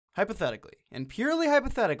Hypothetically, and purely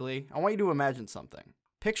hypothetically, I want you to imagine something.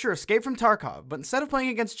 Picture Escape from Tarkov, but instead of playing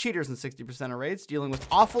against cheaters in 60% of raids, dealing with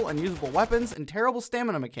awful, unusable weapons and terrible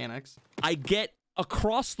stamina mechanics. I get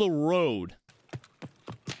across the road.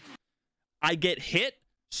 I get hit,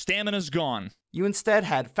 stamina's gone. You instead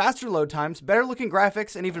had faster load times, better looking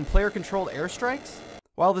graphics, and even player-controlled airstrikes?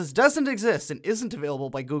 While this doesn't exist and isn't available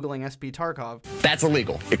by Googling SP Tarkov, that's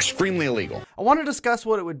illegal. Extremely illegal. I want to discuss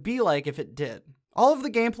what it would be like if it did. All of the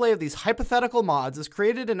gameplay of these hypothetical mods is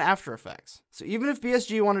created in After Effects. So even if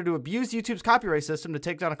BSG wanted to abuse YouTube's copyright system to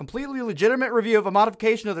take down a completely legitimate review of a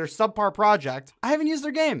modification of their subpar project, I haven't used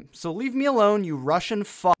their game, so leave me alone, you Russian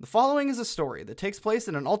fuck. The following is a story that takes place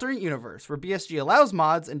in an alternate universe where BSG allows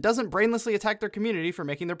mods and doesn't brainlessly attack their community for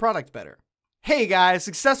making their product better. Hey guys,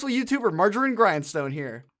 successful YouTuber Margarine Grindstone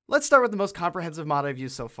here. Let's start with the most comprehensive mod I've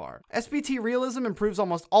used so far. SBT Realism improves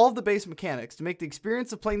almost all of the base mechanics to make the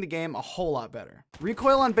experience of playing the game a whole lot better.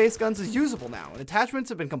 Recoil on base guns is usable now, and attachments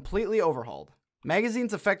have been completely overhauled.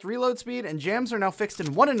 Magazines affect reload speed, and jams are now fixed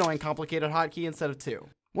in one annoying complicated hotkey instead of two.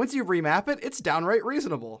 Once you remap it, it's downright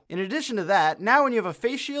reasonable. In addition to that, now when you have a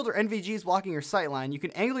face shield or NVGs blocking your sightline, you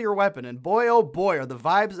can angle your weapon, and boy oh boy are the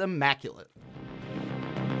vibes immaculate.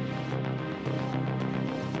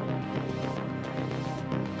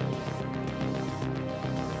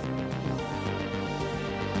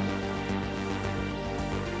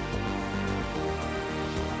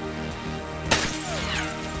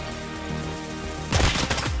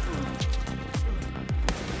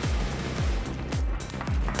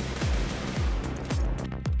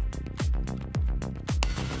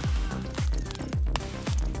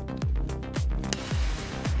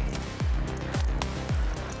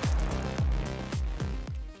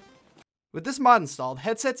 With this mod installed,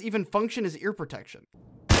 headsets even function as ear protection.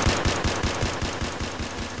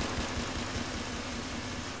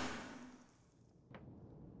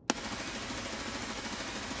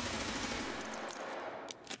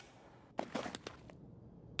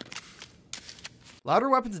 Louder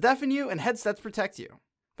weapons deafen you, and headsets protect you.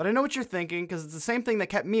 But I know what you're thinking, because it's the same thing that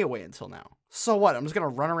kept me away until now. So what, I'm just gonna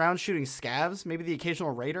run around shooting scavs? Maybe the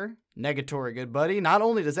occasional raider? Negatory, good buddy. Not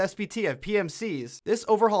only does SPT have PMCs, this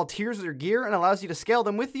overhaul tiers your gear and allows you to scale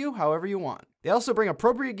them with you however you want. They also bring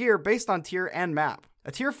appropriate gear based on tier and map.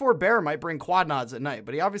 A tier 4 bear might bring quad nods at night,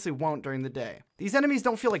 but he obviously won't during the day. These enemies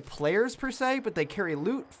don't feel like players per se, but they carry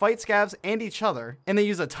loot, fight scavs, and each other, and they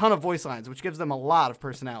use a ton of voice lines, which gives them a lot of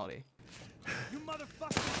personality. You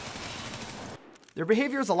motherfucker! Their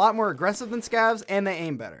behavior is a lot more aggressive than scavs, and they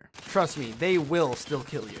aim better. Trust me, they will still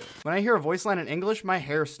kill you. When I hear a voice line in English, my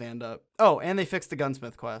hairs stand up. Oh, and they fixed the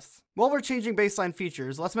gunsmith quests. While we're changing baseline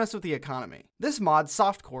features, let's mess with the economy. This mod,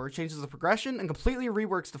 Softcore, changes the progression and completely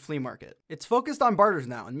reworks the flea market. It's focused on barters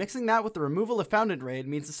now, and mixing that with the removal of Founded Raid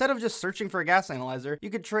means instead of just searching for a gas analyzer, you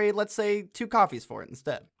could trade, let's say, 2 coffees for it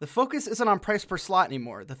instead. The focus isn't on price per slot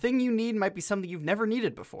anymore. The thing you need might be something you've never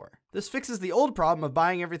needed before. This fixes the old problem of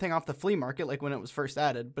buying everything off the flea market like when it was first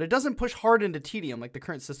added, but it doesn't push hard into tedium like the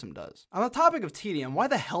current system does. On the topic of tedium, why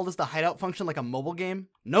the hell does the hideout function like a mobile game?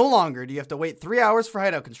 No longer do you have to wait 3 hours for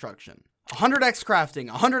hideout construction. 100x crafting,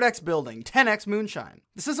 100x building, 10x moonshine.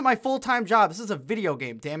 This isn't my full-time job, this is a video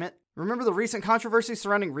game, damn it. Remember the recent controversy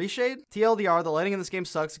surrounding Reshade? TLDR, the lighting in this game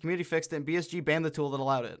sucks, the community fixed it, and BSG banned the tool that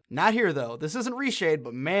allowed it. Not here though, this isn't Reshade,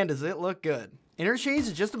 but man does it look good. Interchange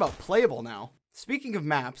is just about playable now. Speaking of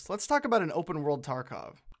maps, let's talk about an open world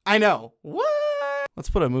Tarkov. I know, what?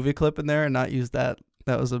 Let's put a movie clip in there and not use that.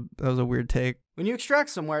 That was a weird take. When you extract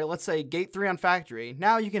somewhere, let's say Gate 3 on Factory,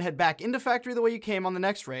 now you can head back into Factory the way you came on the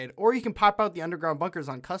next raid, or you can pop out the underground bunkers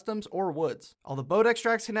on Customs or Woods. All the boat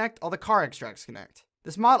extracts connect, all the car extracts connect.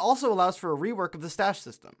 This mod also allows for a rework of the stash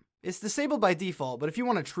system. It's disabled by default, but if you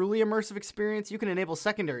want a truly immersive experience, you can enable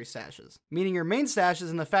secondary stashes, meaning your main stash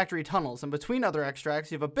is in the factory tunnels, and between other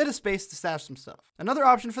extracts, you have a bit of space to stash some stuff. Another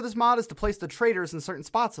option for this mod is to place the traders in certain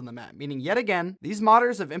spots on the map, meaning yet again, these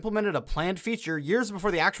modders have implemented a planned feature years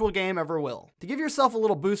before the actual game ever will. To give yourself a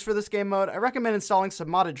little boost for this game mode, I recommend installing some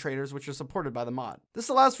modded traders which are supported by the mod. This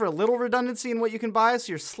allows for a little redundancy in what you can buy,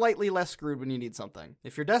 so you're slightly less screwed when you need something.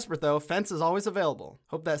 If you're desperate though, Fence is always available.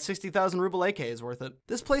 Hope that 60,000 ruble AK is worth it.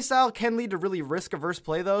 This playstyle can lead to really risk-averse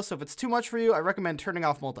play though, so if it's too much for you, I recommend turning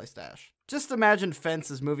off multi-stash. Just imagine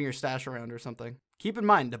Fence is moving your stash around or something. Keep in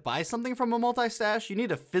mind, to buy something from a multi-stash, you need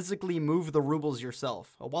to physically move the rubles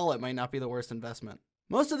yourself. A wallet might not be the worst investment.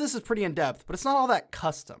 Most of this is pretty in-depth, but it's not all that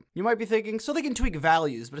custom. You might be thinking, so they can tweak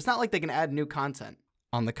values, but it's not like they can add new content.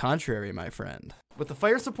 On the contrary, my friend. With the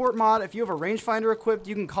fire support mod, if you have a rangefinder equipped,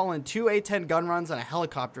 you can call in 2 A10 gun runs and a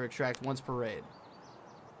helicopter extract once per raid.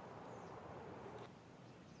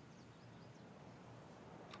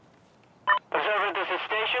 Observer, this is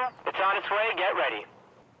Station. in. It's on its way. Get ready.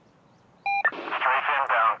 Strafe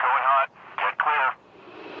inbound, going hot. Get clear.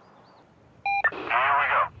 Here we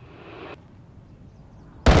go.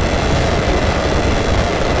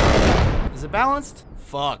 Is it balanced?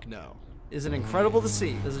 Fuck no. Is it incredible to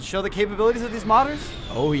see? Does it show the capabilities of these modders?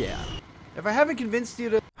 Oh yeah. If I haven't convinced you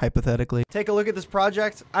to, hypothetically, take a look at this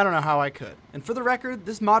project, I don't know how I could. And for the record,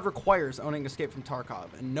 this mod requires owning Escape from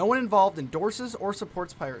Tarkov, and no one involved endorses or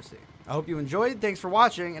supports piracy. I hope you enjoyed, thanks for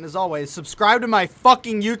watching, and as always, subscribe to my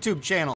fucking YouTube channel.